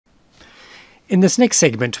In this next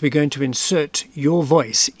segment, we're going to insert your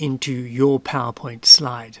voice into your PowerPoint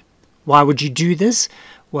slide. Why would you do this?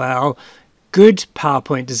 Well, good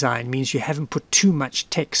PowerPoint design means you haven't put too much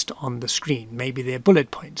text on the screen. Maybe they're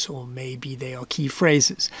bullet points or maybe they are key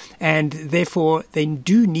phrases, and therefore they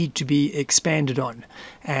do need to be expanded on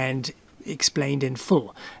and explained in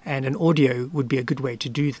full, and an audio would be a good way to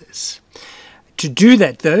do this. To do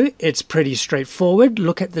that though, it's pretty straightforward.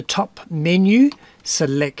 Look at the top menu,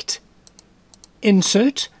 select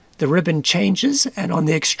Insert, the ribbon changes, and on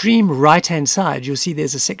the extreme right hand side you'll see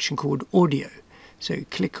there's a section called Audio. So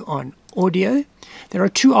click on Audio. There are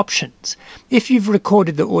two options. If you've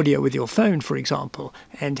recorded the audio with your phone, for example,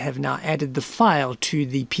 and have now added the file to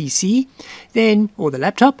the PC, then, or the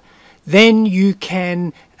laptop, then you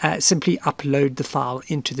can simply upload the file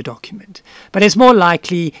into the document. But it's more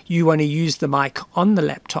likely you want to use the mic on the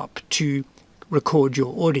laptop to record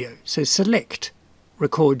your audio. So select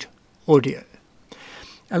Record Audio.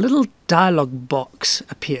 A little dialog box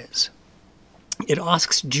appears. It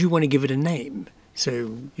asks, do you want to give it a name?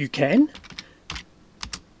 So you can.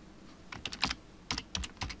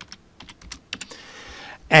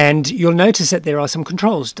 And you'll notice that there are some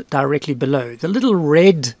controls directly below. The little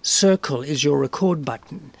red circle is your record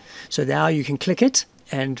button. So now you can click it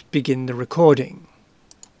and begin the recording.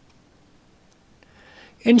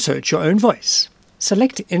 Insert your own voice.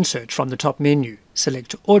 Select Insert from the top menu.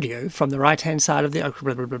 Select Audio from the right-hand side of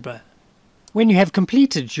the... When you have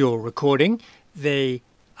completed your recording, the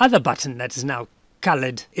other button that is now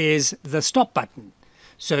colored is the Stop button.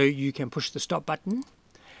 So you can push the Stop button,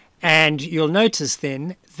 and you'll notice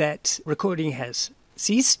then that recording has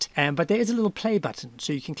ceased, but there is a little play button.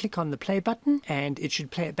 So you can click on the play button and it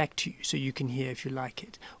should play it back to you so you can hear if you like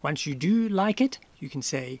it. Once you do like it, you can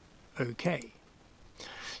say OK.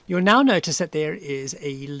 You'll now notice that there is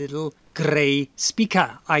a little grey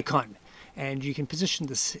speaker icon, and you can position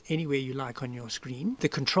this anywhere you like on your screen. The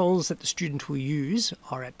controls that the student will use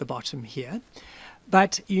are at the bottom here,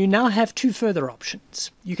 but you now have two further options.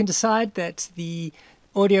 You can decide that the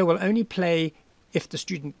audio will only play if the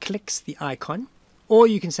student clicks the icon, or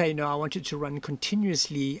you can say, no, I want it to run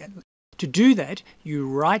continuously. To do that, you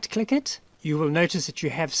right-click it. You will notice that you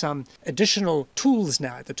have some additional tools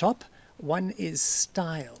now at the top. One is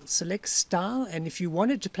Style. Select Style, and if you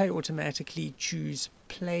want it to play automatically, choose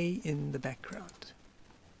Play in the background.